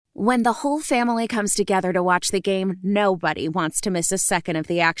When the whole family comes together to watch the game, nobody wants to miss a second of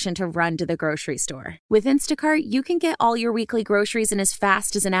the action to run to the grocery store. With Instacart, you can get all your weekly groceries in as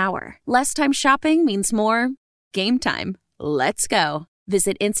fast as an hour. Less time shopping means more game time. Let's go.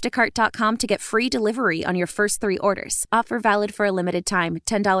 Visit instacart.com to get free delivery on your first 3 orders. Offer valid for a limited time.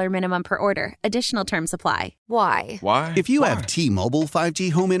 $10 minimum per order. Additional terms apply. Why? If you have T-Mobile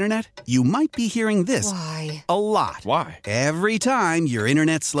 5G home internet, you might be hearing this Why? a lot. Every time your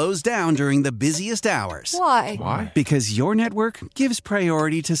internet slows down during the busiest hours. Why? Because your network gives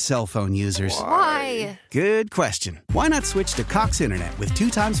priority to cell phone users. Why? Good question. Why not switch to Cox Internet with 2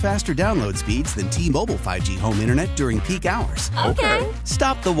 times faster download speeds than T-Mobile 5G home internet during peak hours? Okay.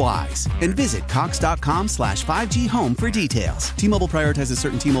 Stop the whys and visit cox.com/5G home for details. T-Mobile prioritizes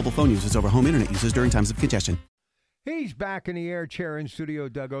certain T-Mobile phone users over home internet users during times of congestion. He's back in the air, chair in studio,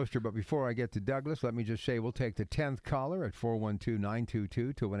 Doug Oster. But before I get to Douglas, let me just say we'll take the 10th caller at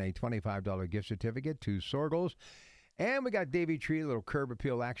 412-922 to win a $25 gift certificate to Sorgles. And we got Davey Tree, a little curb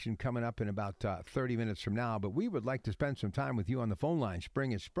appeal action coming up in about 30 minutes from now. But we would like to spend some time with you on the phone line.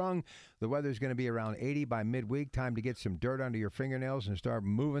 Spring has sprung. The weather's going to be around 80 by midweek. Time to get some dirt under your fingernails and start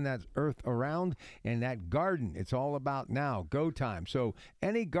moving that earth around. And that garden, it's all about now. Go time. So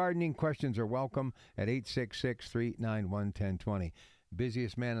any gardening questions are welcome at 866-391-1020.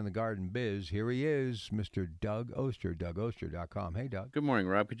 Busiest man in the garden biz. Here he is, Mr. Doug Oster, DougOster.com. Hey, Doug. Good morning,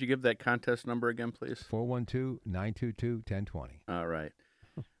 Rob. Could you give that contest number again, please? 412-922-1020. All right.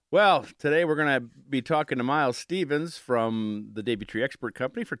 Well, today we're going to be talking to Miles Stevens from the Davey Tree Expert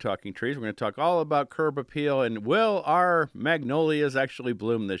Company for Talking Trees. We're going to talk all about curb appeal and will our magnolias actually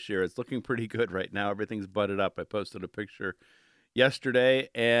bloom this year? It's looking pretty good right now. Everything's budded up. I posted a picture yesterday,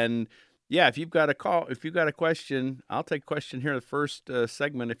 and yeah, if you've got a question, I'll take a question here in the first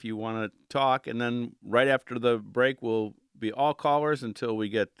segment if you want to talk. And then right after the break, we'll be all callers until we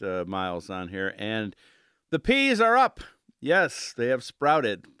get Miles on here. And the peas are up. Yes, they have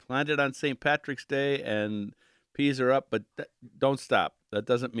sprouted. Planted on St. Patrick's Day, and peas are up. But don't stop. That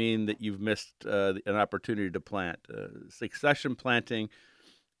doesn't mean that you've missed an opportunity to plant. Succession planting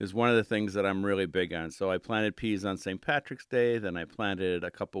is one of the things that I'm really big on. So I planted peas on St. Patrick's Day, then I planted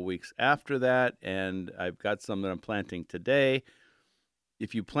a couple weeks after that, and I've got some that I'm planting today.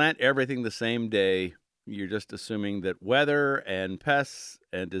 If you plant everything the same day, you're just assuming that weather and pests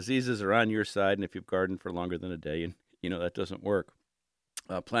and diseases are on your side, and if you've gardened for longer than a day, and that doesn't work.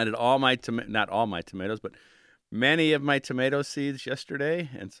 Planted all my not all my tomatoes, but many of my tomato seeds yesterday,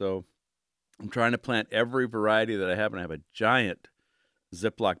 and so I'm trying to plant every variety that I have, and I have a giant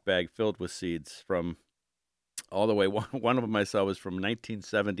Ziploc bag filled with seeds from all the way. One of them I saw was from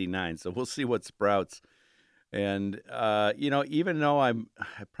 1979, so we'll see what sprouts. And even though I'm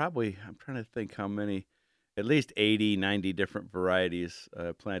trying to think how many, at least 80, 90 different varieties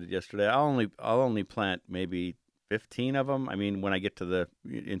planted yesterday. I'll only plant maybe 15 of them. I mean, when I get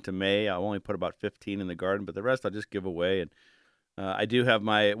into May, I'll only put about 15 in the garden, but the rest I'll just give away. And I do have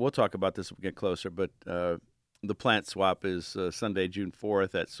we'll talk about this when we get closer, but the plant swap is Sunday, June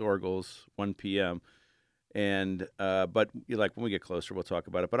 4th at Sorgles, 1 p.m. And but when we get closer, we'll talk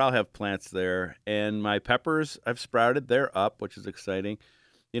about it. But I'll have plants there. And my peppers have sprouted. They're up, which is exciting.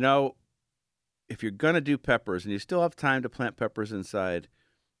 If you're going to do peppers and you still have time to plant peppers inside,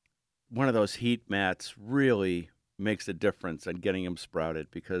 one of those heat mats really makes a difference in getting them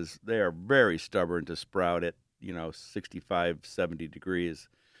sprouted because they are very stubborn to sprout at, 65, 70 degrees.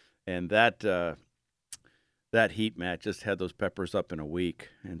 And that heat mat just had those peppers up in a week.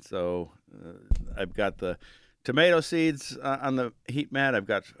 And so I've got the tomato seeds on the heat mat. I've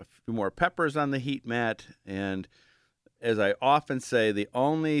got a few more peppers on the heat mat. And as I often say, the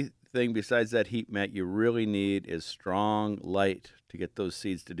only thing besides that heat mat you really need is strong light to get those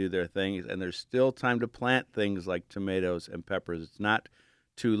seeds to do their thing. And there's still time to plant things like tomatoes and peppers. It's not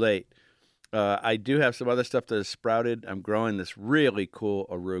too late. I do have some other stuff that has sprouted. I'm growing this really cool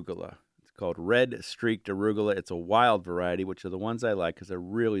arugula. Called red streaked arugula. It's a wild variety, which are the ones I like because they're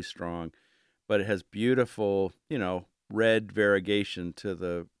really strong, but it has beautiful, red variegation to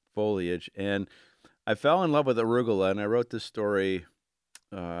the foliage. And I fell in love with arugula, and I wrote this story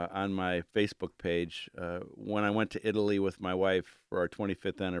on my Facebook page when I went to Italy with my wife for our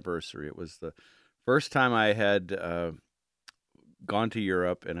 25th anniversary. It was the first time I had gone to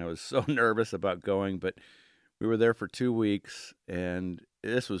Europe, and I was so nervous about going, but we were there for 2 weeks, and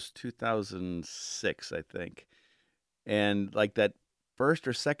this was 2006, I think. And like that first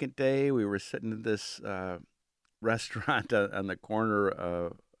or second day, we were sitting in this restaurant on the corner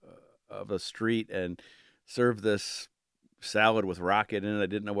of a street and served this salad with rocket in it. I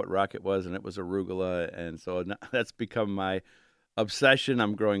didn't know what rocket was, and it was arugula. And so that's become my obsession.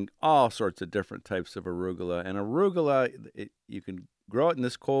 I'm growing all sorts of different types of arugula. And arugula, you can grow it in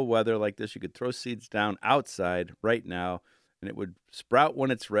this cold weather like this. You could throw seeds down outside right now, and it would sprout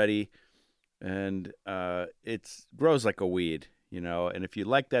when it's ready. And it grows like a weed, And if you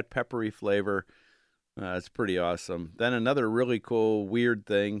like that peppery flavor, it's pretty awesome. Then another really cool, weird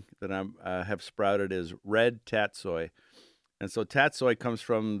thing that I have sprouted is red tatsoi. And so tatsoi comes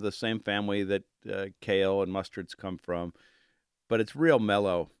from the same family that kale and mustards come from, but it's real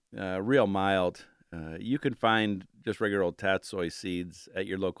mellow, real mild. You can find just regular old tatsoi seeds at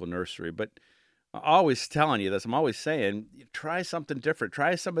your local nursery, but I'm always telling you this. I'm always saying, try something different.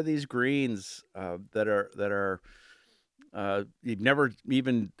 Try some of these greens that are you've never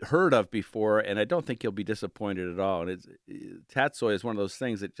even heard of before, and I don't think you'll be disappointed at all. And tatsoi is one of those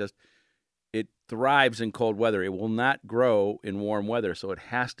things that it thrives in cold weather. It will not grow in warm weather, so it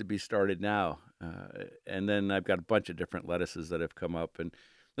has to be started now. And then I've got a bunch of different lettuces that have come up, and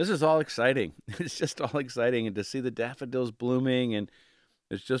this is all exciting. It's just all exciting, and to see the daffodils blooming, and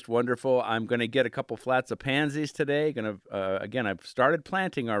it's just wonderful. I'm going to get a couple flats of pansies today. Again, I've started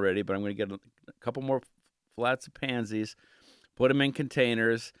planting already, but I'm going to get a couple more flats of pansies, put them in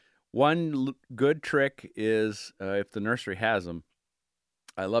containers. One good trick is, if the nursery has them,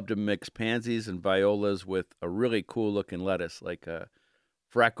 I love to mix pansies and violas with a really cool-looking lettuce, like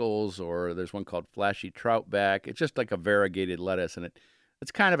Freckles, or there's one called Flashy Troutback. It's just like a variegated lettuce, and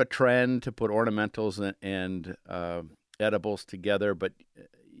it's kind of a trend to put ornamentals and edibles together. But,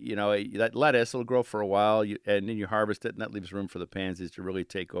 that lettuce will grow for a while, and then you harvest it, and that leaves room for the pansies to really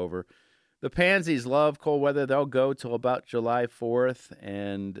take over. The pansies love cold weather. They'll go till about July 4th,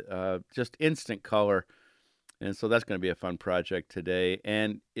 and just instant color. And so that's going to be a fun project today.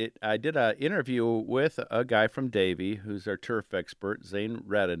 And I did an interview with a guy from Davie, who's our turf expert, Zane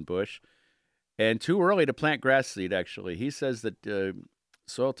Radenbush. And too early to plant grass seed, actually. He says that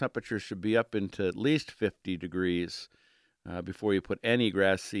soil temperatures should be up into at least 50 degrees before you put any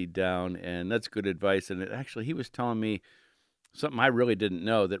grass seed down. And that's good advice. And he was telling me something I really didn't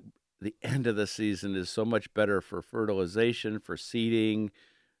know, that the end of the season is so much better for fertilization, for seeding.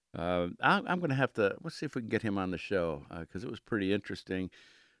 I'm going to have to, let's see if we can get him on the show, because it was pretty interesting.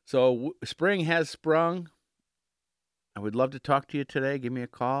 So spring has sprung. I would love to talk to you today. Give me a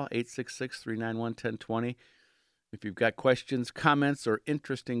call, 866-391-1020. If you've got questions, comments, or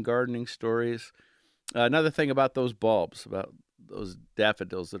interesting gardening stories. Another thing about those bulbs, about those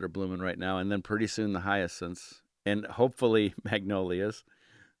daffodils that are blooming right now, and then pretty soon the hyacinths, and hopefully magnolias,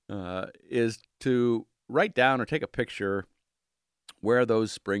 is to write down or take a picture where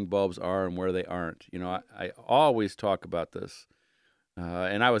those spring bulbs are and where they aren't. I always talk about this.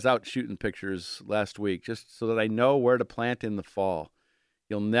 And I was out shooting pictures last week just so that I know where to plant in the fall.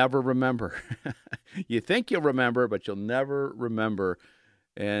 You'll never remember. You think you'll remember, but you'll never remember.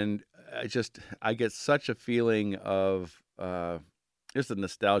 And I get such a feeling of just a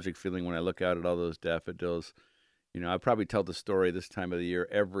nostalgic feeling when I look out at all those daffodils. I probably tell the story this time of the year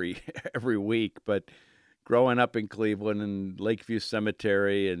every week, but growing up in Cleveland and Lakeview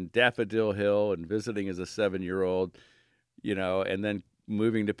Cemetery and Daffodil Hill and visiting as a 7-year-old, and then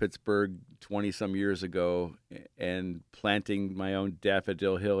moving to Pittsburgh 20-some years ago and planting my own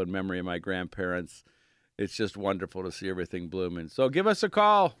Daffodil Hill in memory of my grandparents. It's just wonderful to see everything blooming. So give us a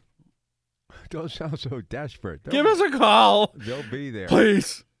call. Don't sound so desperate. Give us a call. They'll be there.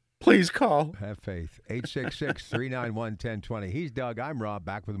 Please call. Have faith. 866-391-1020. He's Doug. I'm Rob.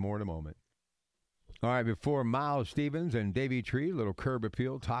 Back with more in a moment. All right, before Miles Stevens and Davie Tree, little curb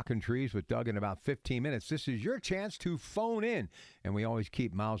appeal, talking trees with Doug in about 15 minutes. This is your chance to phone in. And we always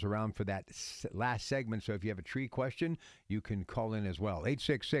keep Miles around for that last segment. So if you have a tree question, you can call in as well.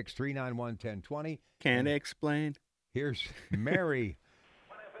 866-391-1020. Can't explain. Here's Mary.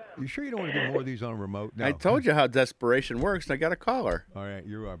 You sure you don't want to do more of these on remote? No. I told you how desperation works, and I got a caller. All right,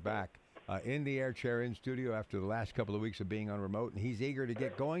 you are back. In the air chair in studio after the last couple of weeks of being on remote, and he's eager to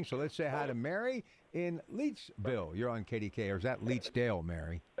get going. So let's say hi to Mary in Leachville. You're on KDK, or is that Leachdale,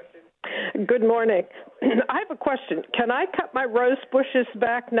 Mary? Good morning. I have a question. Can I cut my rose bushes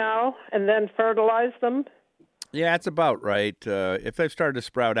back now and then fertilize them? Yeah, it's about right. If they've started to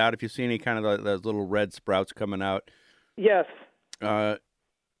sprout out, if you see any kind of those little red sprouts coming out. Yes.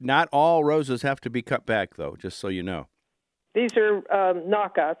 Not all roses have to be cut back, though, just so you know. These are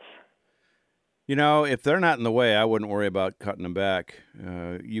knockouts. If they're not in the way, I wouldn't worry about cutting them back.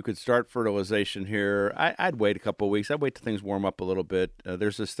 You could start fertilization here. I'd wait a couple of weeks. I'd wait till things warm up a little bit.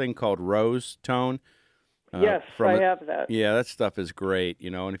 There's this thing called Rose Tone. Yes, I have that. Yeah, that stuff is great,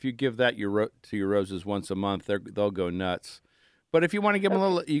 and if you give that to your roses once a month, they'll go nuts. But if you want to give them a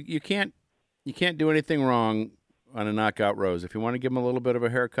little, you can't do anything wrong on a knockout rose. If you want to give them a little bit of a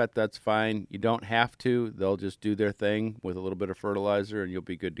haircut, that's fine. You don't have to. They'll just do their thing with a little bit of fertilizer, and you'll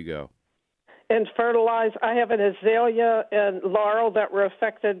be good to go. And fertilize. I have an azalea and laurel that were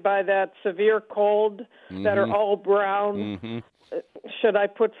affected by that severe cold that are all brown. Mm-hmm. Should I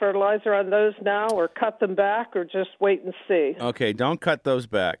put fertilizer on those now or cut them back or just wait and see? Okay, don't cut those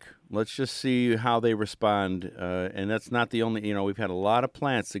back. Let's just see how they respond. And that's not the only, we've had a lot of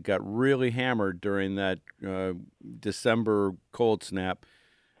plants that got really hammered during that December cold snap.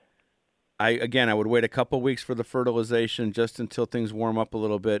 I would wait a couple weeks for the fertilization just until things warm up a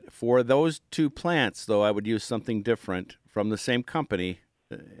little bit. For those two plants, though, I would use something different from the same company.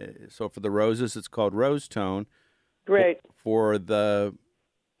 So for the roses, it's called Rose Tone. Great. For the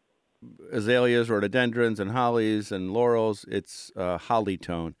azaleas, rhododendrons, and hollies and laurels, it's Holly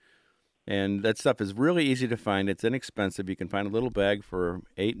Tone. And that stuff is really easy to find. It's inexpensive. You can find a little bag for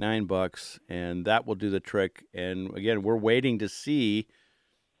 $8-9, and that will do the trick. And again, we're waiting to see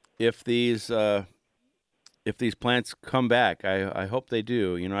if these plants come back. I hope they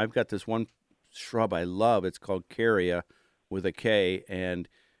do. I've got this one shrub I love. It's called Caria with a K, and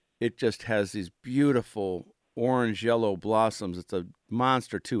it just has these beautiful orange-yellow blossoms. It's a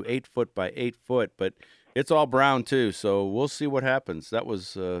monster, too, 8 foot by 8 foot, but it's all brown, too, so we'll see what happens. That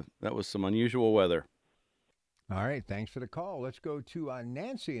was some unusual weather. All right, thanks for the call. Let's go to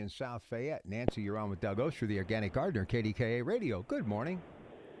Nancy in South Fayette. Nancy, you're on with Doug Oster, the Organic Gardener, KDKA Radio. Good morning.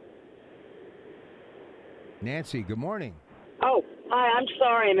 Nancy, good morning. Oh, hi, I'm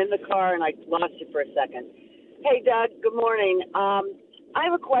sorry. I'm in the car, and I lost you for a second. Hey, Doug, good morning. I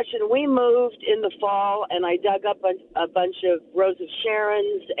have a question. We moved in the fall, and I dug up a bunch of Rose of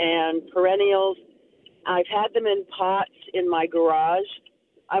Sharons and perennials. I've had them in pots in my garage.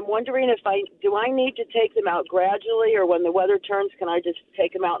 I'm wondering do I need to take them out gradually, or when the weather turns, can I just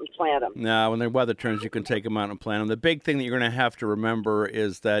take them out and plant them? No, when the weather turns, you can take them out and plant them. The big thing that you're going to have to remember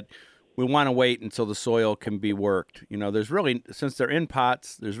is that we want to wait until the soil can be worked. There's really, since they're in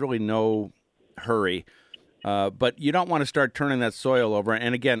pots, there's really no hurry. But you don't want to start turning that soil over.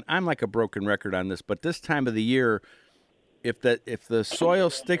 And again, I'm like a broken record on this, but this time of the year, if the soil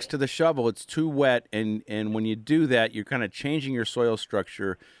sticks to the shovel, it's too wet. And when you do that, you're kind of changing your soil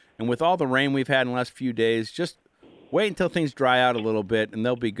structure. And with all the rain we've had in the last few days, just wait until things dry out a little bit, and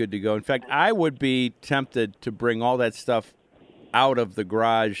they'll be good to go. In fact, I would be tempted to bring all that stuff out of the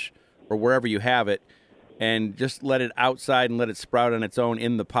garage or wherever you have it, and just let it outside and let it sprout on its own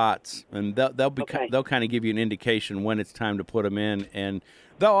in the pots. And they'll kind of give you an indication when it's time to put them in, and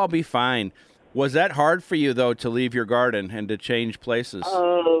they'll all be fine. Was that hard for you, though, to leave your garden and to change places?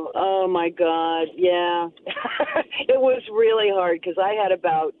 Oh my God, yeah. It was really hard because I had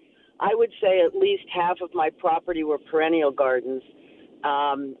I would say at least half of my property were perennial gardens.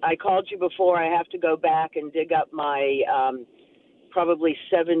 I called you before. I have to go back and dig up my probably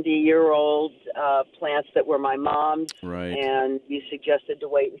 70-year-old plants that were my mom's. Right. And you suggested to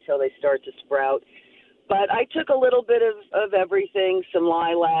wait until they start to sprout. But I took a little bit of everything, some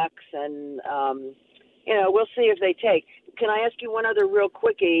lilacs, and, we'll see if they take. Can I ask you one other real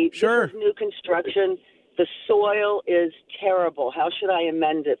quickie? Sure. This is new construction. The soil is terrible. How should I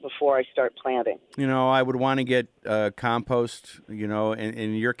amend it before I start planting? I would want to get compost.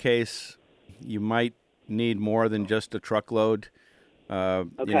 In your case, you might need more than just a truckload.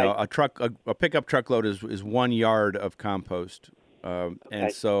 Okay. A pickup truckload is 1 yard of compost. Okay.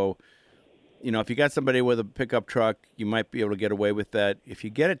 And so, if you got somebody with a pickup truck, you might be able to get away with that. If you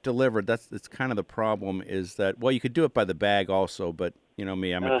get it delivered, that's kind of the problem is that, well, you could do it by the bag also, but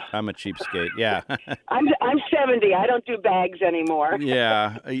me, I'm a cheapskate. Yeah. I'm 70. I don't do bags anymore.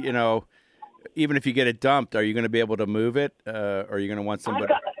 Yeah. Even if you get it dumped, are you going to be able to move it? Or are you going to want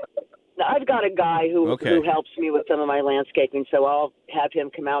somebody? I've got a guy who helps me with some of my landscaping, so I'll have him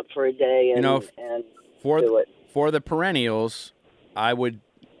come out for a day and do it. For the perennials, I would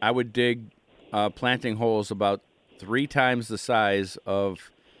dig planting holes about 3 times the size of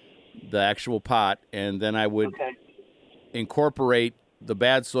the actual pot, and then I would incorporate the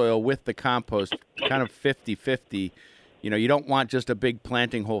bad soil with the compost, kind of 50-50. You don't want just a big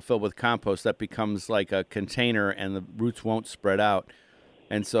planting hole filled with compost. That becomes like a container, and the roots won't spread out.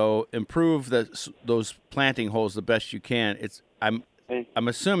 And so improve those planting holes the best you can. I'm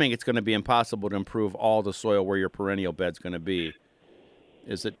assuming it's going to be impossible to improve all the soil where your perennial bed's going to be.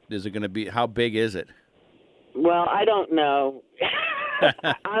 Is it going to be, how big is it? Well, I don't know.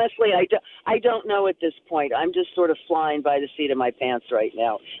 Honestly, I don't know at this point. I'm just sort of flying by the seat of my pants right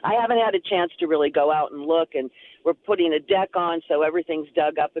now. I haven't had a chance to really go out and look, and we're putting a deck on, so everything's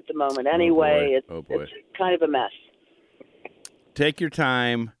dug up at the moment anyway. Oh boy. It's kind of a mess. Take your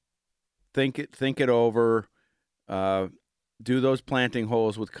time, think it over. do those planting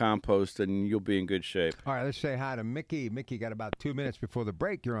holes with compost, and you'll be in good shape. All right, let's say hi to Mickey. Mickey, got about 2 minutes before the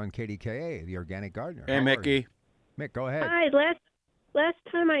break. You're on KDKA, the Organic Gardener. Hey, Mickey. Mick, go ahead. Hi. Last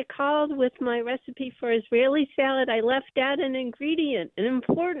time I called with my recipe for Israeli salad, I left out an ingredient, an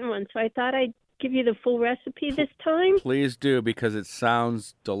important one, so I thought I'd give you the full recipe this time. Please do, because it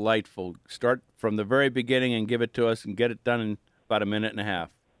sounds delightful. Start from the very beginning and give it to us and get it done in about a minute and a half.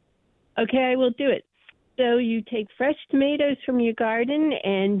 Okay, I will do it. So you take fresh tomatoes from your garden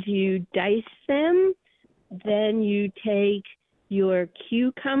and you dice them. Then you take your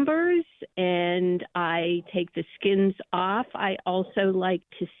cucumbers and I take the skins off. I also like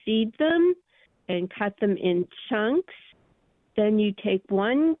to seed them and cut them in chunks. Then you take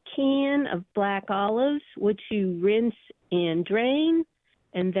 1 can of black olives, which you rinse and drain.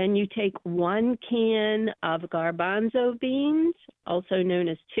 And then you take 1 can of garbanzo beans, also known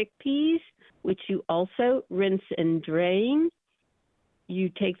as chickpeas, which you also rinse and drain. You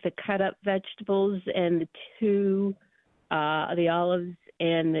take the cut up vegetables and the olives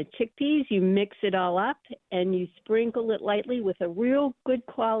and the chickpeas, you mix it all up and you sprinkle it lightly with a real good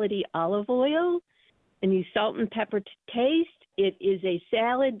quality olive oil, and you salt and pepper to taste. It is a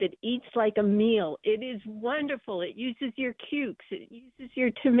salad that eats like a meal. It is wonderful. It uses your cukes. It uses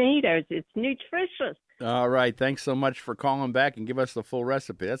your tomatoes. It's nutritious. All right. Thanks so much for calling back and give us the full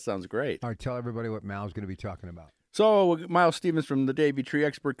recipe. That sounds great. All right, tell everybody what Mal's going to be talking about. So Miles Stevens from the Davey Tree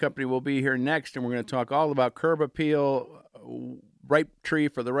Expert Company will be here next, and we're going to talk all about curb appeal, right tree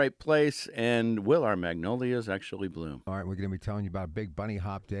for the right place, and will our magnolias actually bloom? All right, we're going to be telling you about Big Bunny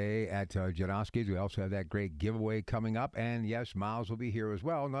Hop Day at Janoski's. We also have that great giveaway coming up, and yes, Miles will be here as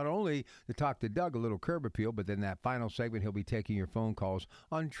well, not only to talk to Doug a little curb appeal, but then that final segment, he'll be taking your phone calls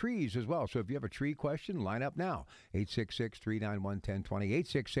on trees as well. So if you have a tree question, line up now, 866-391-1020,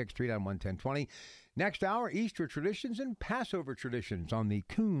 866-391-1020. Next hour, Easter traditions and Passover traditions on the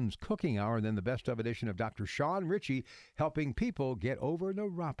Coons Cooking Hour, and then the best of edition of Dr. Sean Ritchie helping people get over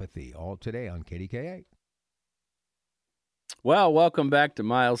neuropathy, all today on KDKA. Well, welcome back to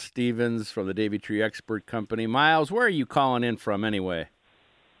Miles Stevens from the Davey Tree Expert Company. Miles, where are you calling in from anyway?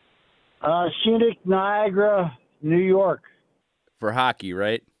 Scenic Niagara, New York. For hockey,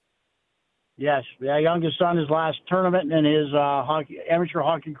 right? Yes, my youngest son, his last tournament in his amateur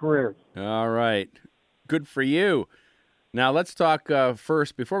hockey career. All right. Good for you. Now, let's talk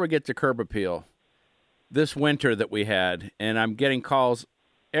first, before we get to curb appeal, this winter that we had, and I'm getting calls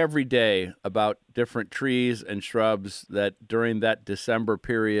every day about different trees and shrubs that during that December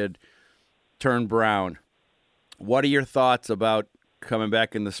period turn brown. What are your thoughts about coming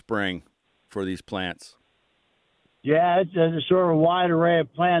back in the spring for these plants? Yeah, it's a sort of a wide array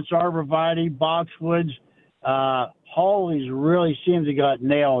of plants, arborvitae, boxwoods. Hollies really seem to got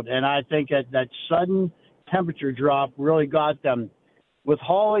nailed, and I think that sudden temperature drop really got them. With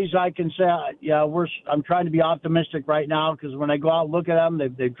hollies, I can say, I'm trying to be optimistic right now because when I go out and look at them,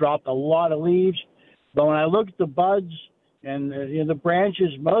 they've dropped a lot of leaves. But when I look at the buds and the branches,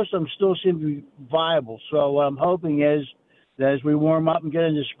 most of them still seem to be viable. So what I'm hoping is that as we warm up and get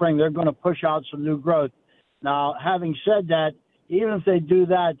into spring, they're going to push out some new growth. Now, having said that, even if they do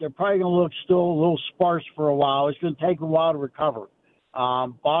that, they're probably going to look still a little sparse for a while. It's going to take a while to recover.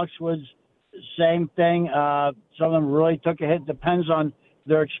 Boxwoods, same thing. Some of them really took a hit. Depends on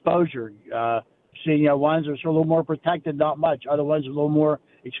their exposure. Ones are sort of a little more protected, not much. Other ones are a little more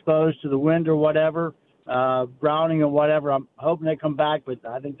exposed to the wind or whatever, browning or whatever. I'm hoping they come back, but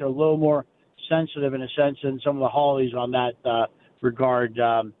I think they're a little more sensitive in a sense than some of the hollies on that regard.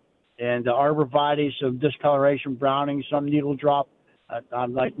 And the arborvitae, some discoloration, browning, some needle drop.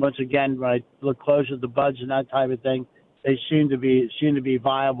 Once again, when I look close at the buds and that type of thing, they seem to be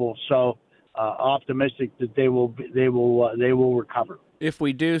viable. So optimistic that they will recover. If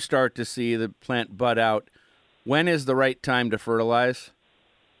we do start to see the plant bud out, when is the right time to fertilize?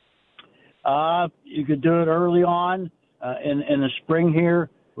 You could do it early on in the spring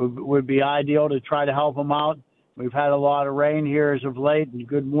here. Would be ideal to try to help them out. We've had a lot of rain here as of late and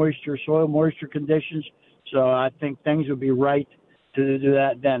good soil moisture conditions. So I think things would be right to do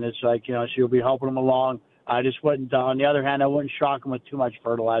that then. It's like, so you'll be helping them along. I just wouldn't, on the other hand, I wouldn't shock them with too much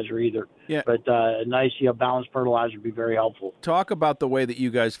fertilizer either. Yeah. But a nice, balanced fertilizer would be very helpful. Talk about the way that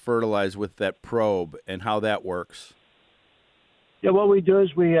you guys fertilize with that probe and how that works. Yeah, what we do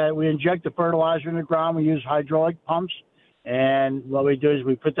is we inject the fertilizer in the ground. We use hydraulic pumps. And what we do is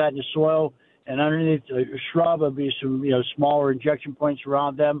we put that in the soil. And underneath the shrub will be some, smaller injection points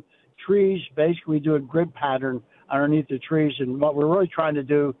around them. Trees, basically, we do a grid pattern underneath the trees. And what we're really trying to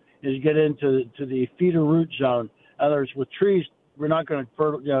do is get into the feeder root zone. In other words, with trees, we're not going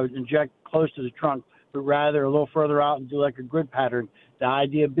to inject close to the trunk. but rather a little further out and do like a grid pattern. The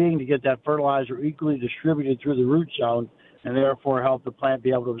idea being to get that fertilizer equally distributed through the root zone and therefore help the plant be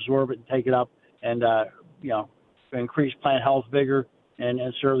able to absorb it and take it up and, increase plant health, vigor, and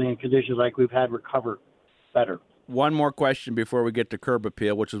certainly in conditions like we've had, recover better. One more question before we get to curb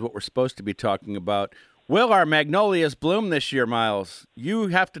appeal, which is what we're supposed to be talking about. Will our magnolias bloom this year, Miles? You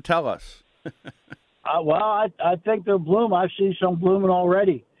have to tell us. I think they'll bloom. I've seen some blooming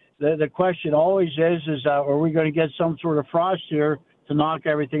already. The question always is are we going to get some sort of frost here to knock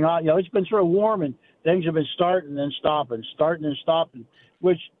everything out? It's been sort of warm and things have been starting and stopping,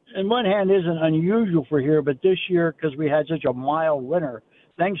 which on one hand isn't unusual for here, but this year, because we had such a mild winter,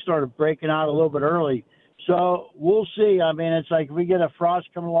 things started breaking out a little bit early. So we'll see. I mean, it's like if we get a frost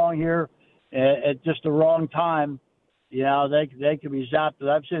coming along here at just the wrong time, they could be zapped.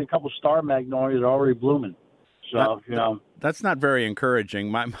 I've seen a couple of star magnolias that are already blooming. So, That's not very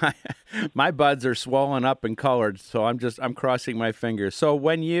encouraging. My buds are swollen up and colored, so I'm crossing my fingers. So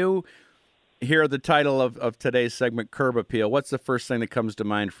when you hear the title of today's segment, Curb Appeal, what's the first thing that comes to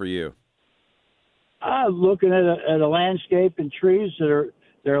mind for you? Looking at a landscape and trees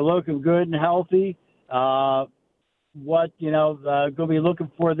they're looking good and healthy. What going to be looking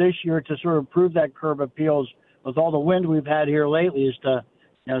for this year to sort of improve that curb appeals with all the wind we've had here lately is to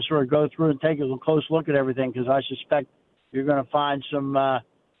sort of go through and take a close look at everything, because I suspect you're going to find some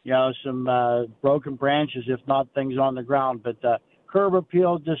broken branches, if not things on the ground. But curb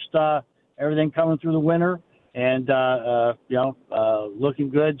appeal, just everything coming through the winter and looking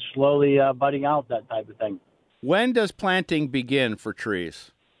good, slowly budding out, that type of thing. When does planting begin for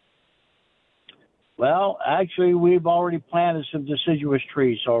trees? Well, actually, we've already planted some deciduous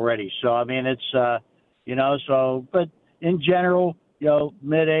trees already. So, I mean, it's, but in general,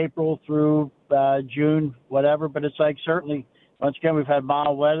 mid-April through June, whatever. But it's like certainly, once again, we've had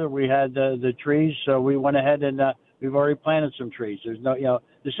mild weather. We had the trees, so we went ahead and we've already planted some trees. There's no,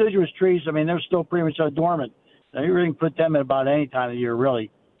 deciduous trees, I mean, they're still pretty much dormant. Now, you really can put them in about any time of the year,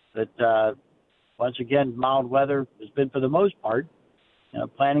 really. But once again, mild weather has been, for the most part,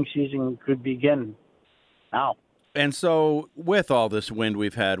 planting season could begin now. And so with all this wind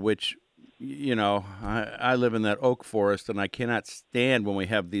we've had, which, I live in that oak forest, and I cannot stand when we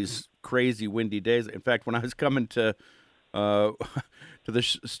have these crazy windy days. In fact, when I was coming to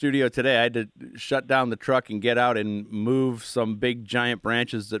the studio today, I had to shut down the truck and get out and move some big giant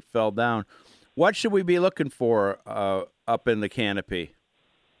branches that fell down. What should we be looking for up in the canopy?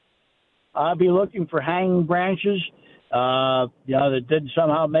 I'll be looking for hanging branches, that didn't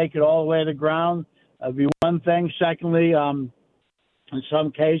somehow make it all the way to the ground. That'd be one thing. Secondly, in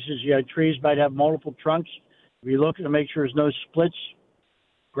some cases, trees might have multiple trunks. Be looking to make sure there's no splits,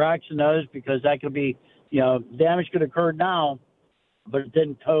 cracks in those, because that could be, damage could occur now, but it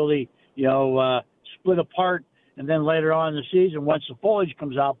didn't totally, split apart. And then later on in the season, once the foliage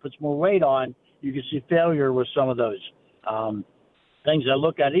comes out, puts more weight on, you can see failure with some of those things I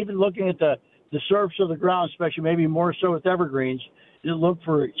look at. Even looking at the surface of the ground, especially maybe more so with evergreens, you look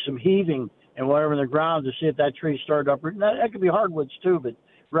for some heaving and whatever in the ground to see if that tree started up. That could be hardwoods too, but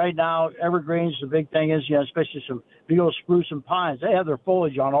right now, evergreens, the big thing is, especially some big old spruce and pines, they have their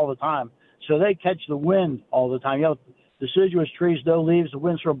foliage on all the time. So they catch the wind all the time. Deciduous trees, no leaves, the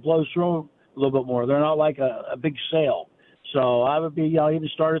wind sort of blows through them a little bit more. They're not like a big sail. So I would be, even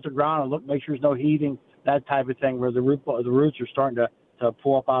start at the ground and look, make sure there's no heaving, that type of thing, where the roots are starting to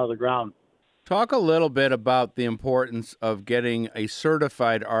pull up out of the ground. Talk a little bit about the importance of getting a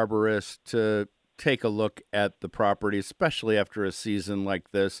certified arborist to take a look at the property, especially after a season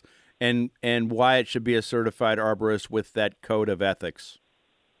like this, and why it should be a certified arborist with that code of ethics.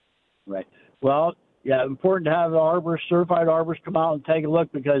 Right. Well, important to have the certified arborist come out and take a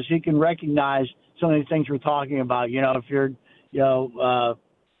look, because he can recognize some of these things we're talking about. If you're,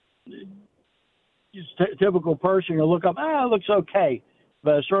 typical person, you'll look up, it looks okay.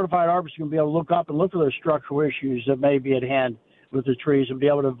 But a certified arborist can be able to look up and look for those structural issues that may be at hand with the trees and be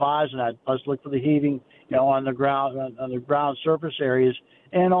able to advise on that. Plus, look for the heaving, on the ground surface areas,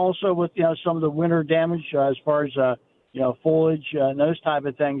 and also with some of the winter damage as far as foliage and those type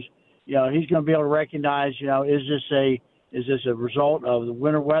of things. He's going to be able to recognize, is this a result of the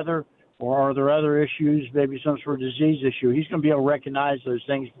winter weather, or are there other issues, maybe some sort of disease issue? He's going to be able to recognize those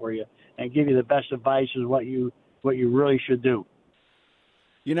things for you and give you the best advice as what you really should do.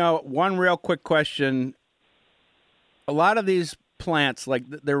 One real quick question. A lot of these plants, like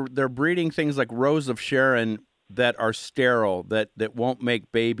they're breeding things like Rose of Sharon that are sterile, that won't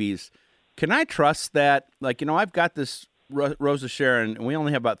make babies. Can I trust that? Like, I've got this Rose of Sharon, and we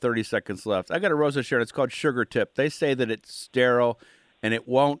only have about 30 seconds left. I got a Rose of Sharon. It's called Sugar Tip. They say that it's sterile and it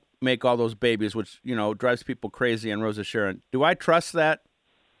won't make all those babies, which, drives people crazy on Rosa Sharon. Do I trust that?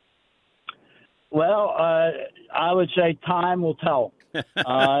 Well, I would say time will tell.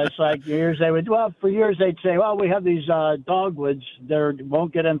 It's like for years they'd say, well, we have these dogwoods that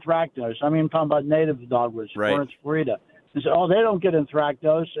won't get anthracnose. I mean, I'm talking about native dogwoods, right. Florida. And so, they don't get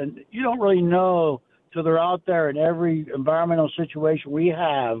anthracnose. And you don't really know till they're out there in every environmental situation we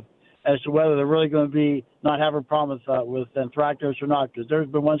have as to whether they're really going to not have a problem with anthracnose or not. Because there's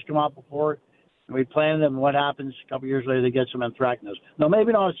been ones come out before, and we planted them, and what happens a couple years later, they get some anthracnose. Now,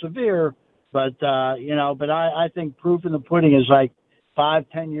 maybe not severe, but, I think proof in the pudding is like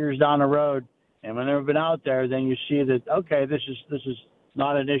 5-10 years down the road. And when they've been out there, then you see that, okay, this is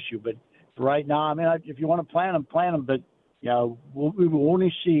not an issue. But right now, I mean, if you want to plant them. But, we will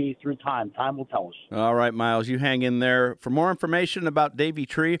only see through time. Time will tell us. All right, Miles, you hang in there. For more information about Davey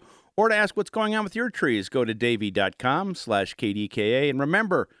Tree or to ask what's going on with your trees, go to davey.com/KDKA. And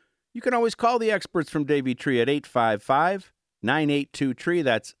remember, you can always call the experts from Davey Tree at 855-982-TREE.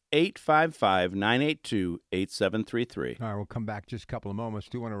 That's 855-982-8733. All right, we'll come back just a couple of moments.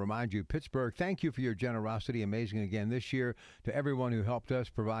 Do want to remind you, Pittsburgh, thank you for your generosity. Amazing again this year to everyone who helped us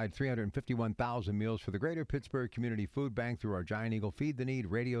provide 351,000 meals for the Greater Pittsburgh Community Food Bank through our Giant Eagle Feed the Need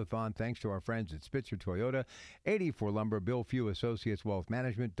Radiothon. Thanks to our friends at Spitzer Toyota, 84 Lumber, Bill Few Associates Wealth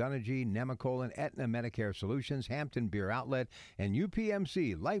Management, Dunagee, Nemacolin, Aetna Medicare Solutions, Hampton Beer Outlet, and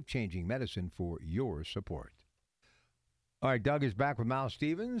UPMC, life-changing medicine for your support. All right, Doug is back with Miles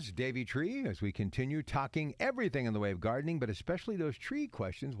Stevens, Davey Tree, as we continue talking everything in the way of gardening, but especially those tree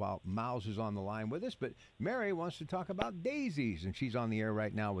questions while Miles is on the line with us. But Mary wants to talk about daisies, and she's on the air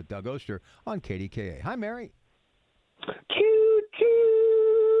right now with Doug Oster on KDKA. Hi, Mary. Choo-choo.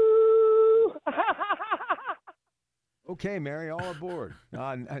 Okay, Mary, all aboard.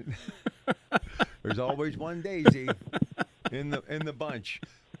 There's always one daisy in the bunch.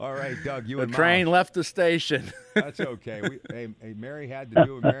 All right, Doug, the train left the station. That's okay. Mary had to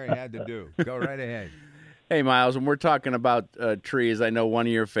do what Mary had to do. Go right ahead. Hey, Miles, when we're talking about trees, I know one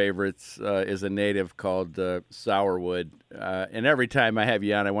of your favorites is a native called sourwood. And every time I have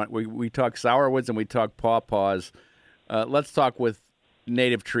you on, we talk sourwoods and we talk pawpaws. Let's talk with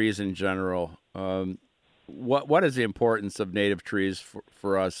native trees in general. What is the importance of native trees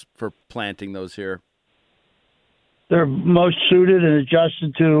for us for planting those here? They're most suited and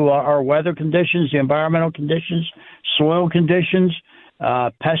adjusted to our weather conditions, the environmental conditions, soil conditions,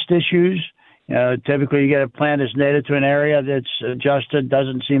 pest issues. Typically, you get a plant that's native to an area that's adjusted,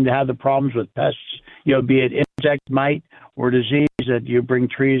 doesn't seem to have the problems with pests, be it insect, mite, or disease, that you bring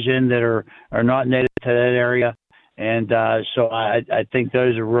trees in that are not native to that area. And so I think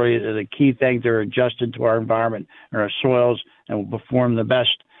those are really the key things. They're adjusted to our environment and our soils and will perform the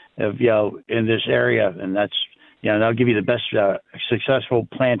best of, in this area. And that's, that'll give you the best successful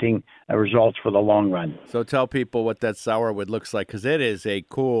planting results for the long run. So tell people what that sourwood looks like, because it is a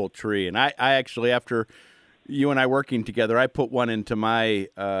cool tree. And I actually, after you and I working together, I put one into my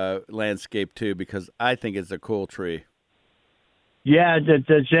landscape too, because I think it's a cool tree. Yeah, it's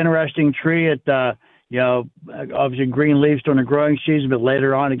an interesting tree. It, obviously green leaves during the growing season, but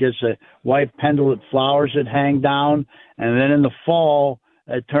later on it gets a white pendulate flowers that hang down. And then in the fall,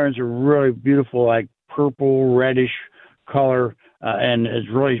 it turns a really beautiful, purple reddish color, and it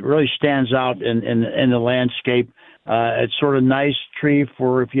really stands out in the landscape. It's sort of nice tree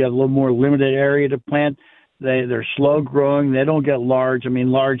for if you have a little more limited area to plant. They're slow growing. They don't get large. I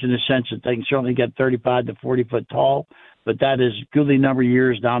mean, large in the sense that they can certainly get 35 to 40 foot tall, but that is goodly number of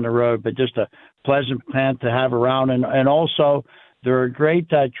years down the road. But just a pleasant plant to have around, and also they're a great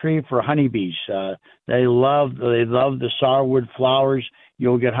tree for honeybees. They love the sourwood flowers.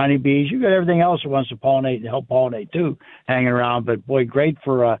 You'll get honeybees. You get everything else that wants to pollinate and help pollinate too, hanging around. But boy, great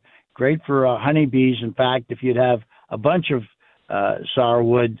for honeybees. In fact, if you'd have a bunch of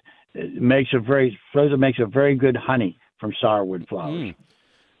sourwood, it makes a very good honey from sourwood flowers.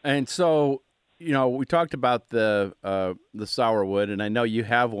 And so, we talked about the sourwood, and I know you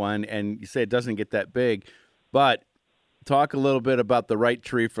have one, and you say it doesn't get that big, but talk a little bit about the right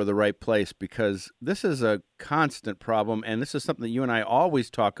tree for the right place, because this is a constant problem, and this is something that you and I always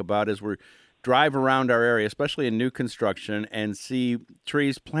talk about as we drive around our area, especially in new construction, and see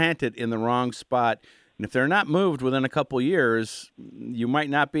trees planted in the wrong spot. And if they're not moved within a couple years, you might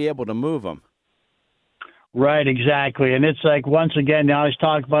not be able to move them. Right, exactly. And it's like, once again, I always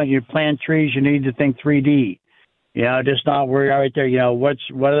talk about you plant trees, you need to think 3D. Just not worry right there.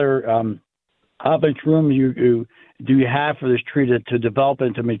 How much room do you have for this tree to develop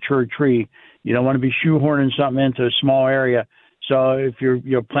into a mature tree? You don't want to be shoehorning something into a small area. So if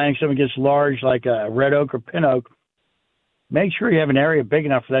you're planting something that gets large, like a red oak or pin oak, make sure you have an area big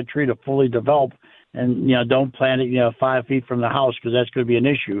enough for that tree to fully develop, and don't plant it 5 feet from the house, because that's going to be an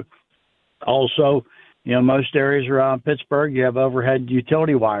issue. Also, most areas around Pittsburgh, you have overhead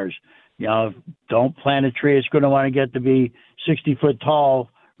utility wires. Don't plant a tree that's going to want to get to be 60 foot tall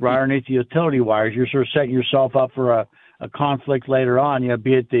right underneath the utility wires. You're sort of setting yourself up for a conflict later on,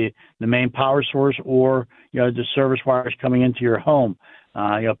 be it the main power source or, the service wires coming into your home.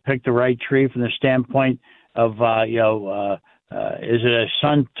 Pick the right tree from the standpoint of, is it a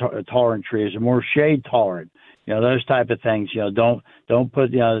sun tolerant tree? Is it more shade tolerant? Those type of things. Don't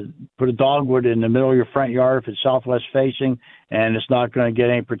put a dogwood in the middle of your front yard if it's southwest facing, and it's not going to get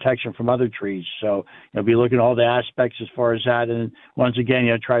any protection from other trees. So be looking at all the aspects as far as that. And once again,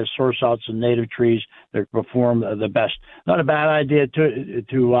 try to source out some native trees that perform the best. Not a bad idea to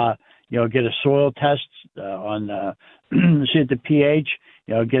get a soil test on see at the pH.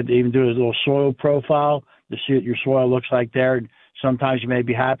 Even do a little soil profile to see what your soil looks like there. Sometimes you may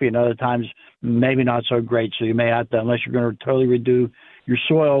be happy, and other times maybe not so great. So you may have to, unless you're going to totally redo your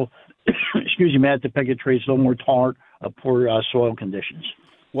soil, you may have to pick a tree that's a little more tolerant of poor soil conditions.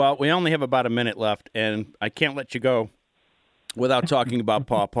 Well, we only have about a minute left, and I can't let you go without talking about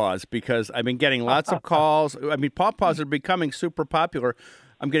pawpaws, because I've been getting lots of calls. I mean, pawpaws are becoming super popular.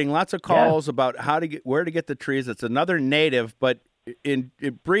 I'm getting lots of calls about where to get the trees. It's another native, but in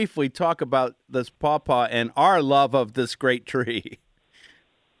briefly talk about this pawpaw and our love of this great tree.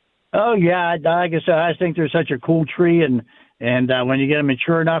 Oh yeah, like I said, I think they're such a cool tree, and when you get them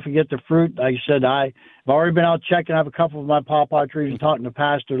mature enough and get the fruit, like I said, I've already been out checking. I have a couple of my pawpaw trees and talking in the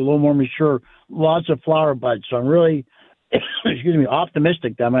past. They're a little more mature, lots of flower buds. So I'm really,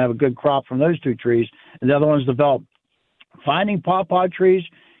 optimistic that I'm gonna have a good crop from those two trees, and the other ones develop. Finding pawpaw trees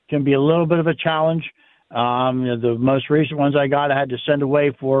can be a little bit of a challenge. The most recent ones I got, I had to send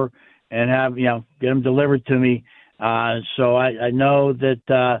away for and have, get them delivered to me. So I know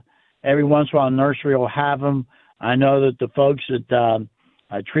that every once in a while a nursery will have them. I know that the folks at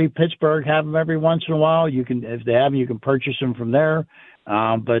Tree Pittsburgh have them every once in a while. You can, if they have them, you can purchase them from there.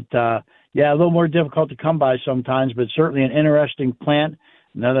 But a little more difficult to come by sometimes, but certainly an interesting plant,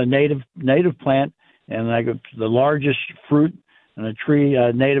 another native plant, and like the largest fruit and a tree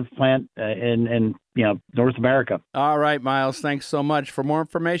native plant in North America. All right, Miles, thanks so much. For more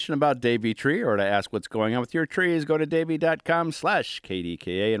information about Davey Tree or to ask what's going on with your trees, go to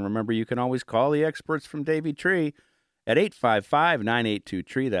davey.com/KDKA. And remember, you can always call the experts from Davey Tree at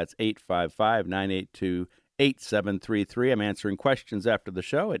 855-982-TREE. That's 855-982-8733. I'm answering questions after the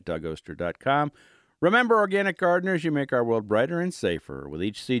show at DougOster.com. Remember, organic gardeners, you make our world brighter and safer with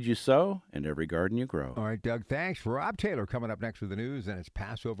each seed you sow and every garden you grow. All right, Doug, thanks. Rob Taylor coming up next with the news, and it's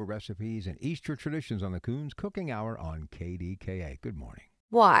Passover recipes and Easter traditions on the Coons Cooking Hour on KDKA. Good morning.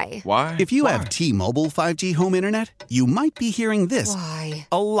 Why? If you have T-Mobile 5G home internet, you might be hearing this Why?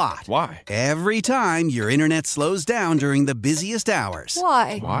 a lot. Why? Every time your internet slows down during the busiest hours.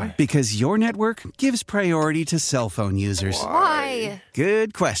 Why? Because your network gives priority to cell phone users. Why?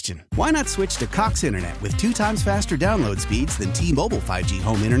 Good question. Why not switch to Cox Internet with 2 times faster download speeds than T-Mobile 5G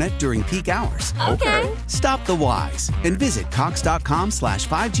home internet during peak hours? Okay. Stop the whys and visit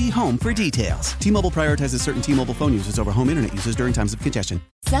Cox.com/5G home for details. T-Mobile prioritizes certain T-Mobile phone users over home internet users during times of congestion.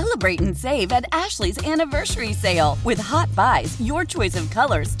 Celebrate and save at Ashley's Anniversary Sale. With Hot Buys, your choice of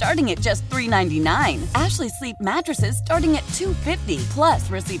colors starting at just $3.99. Ashley Sleep mattresses starting at $2.50. Plus,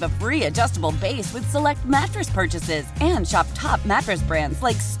 receive a free adjustable base with select mattress purchases. And shop top mattress brands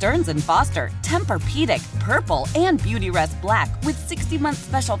like Stearns & Foster, Tempur-Pedic, Purple, and Beautyrest Black with 60-month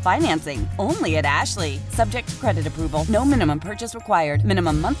special financing. Only at Ashley. Subject to credit approval. No minimum purchase required.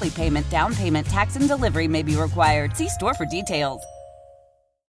 Minimum monthly payment, down payment, tax, and delivery may be required. See store for details.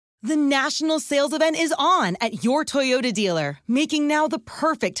 The national sales event is on at your Toyota dealer, making now the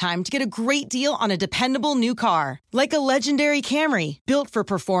perfect time to get a great deal on a dependable new car. Like a legendary Camry, built for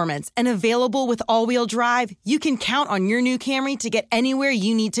performance and available with all-wheel drive, you can count on your new Camry to get anywhere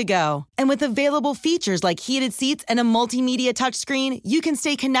you need to go. And with available features like heated seats and a multimedia touchscreen, you can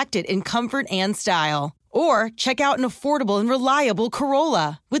stay connected in comfort and style. Or check out an affordable and reliable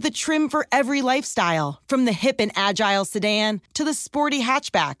Corolla with a trim for every lifestyle. From the hip and agile sedan to the sporty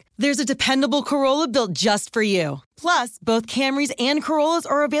hatchback, there's a dependable Corolla built just for you. Plus, both Camrys and Corollas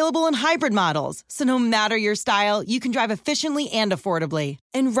are available in hybrid models. So no matter your style, you can drive efficiently and affordably.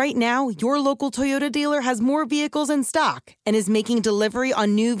 And right now, your local Toyota dealer has more vehicles in stock and is making delivery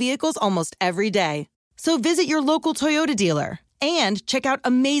on new vehicles almost every day. So visit your local Toyota dealer. And check out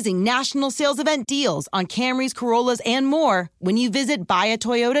amazing national sales event deals on Camrys, Corollas, and more when you visit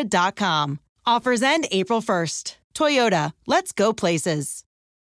buyatoyota.com. Offers end April 1st. Toyota, let's go places.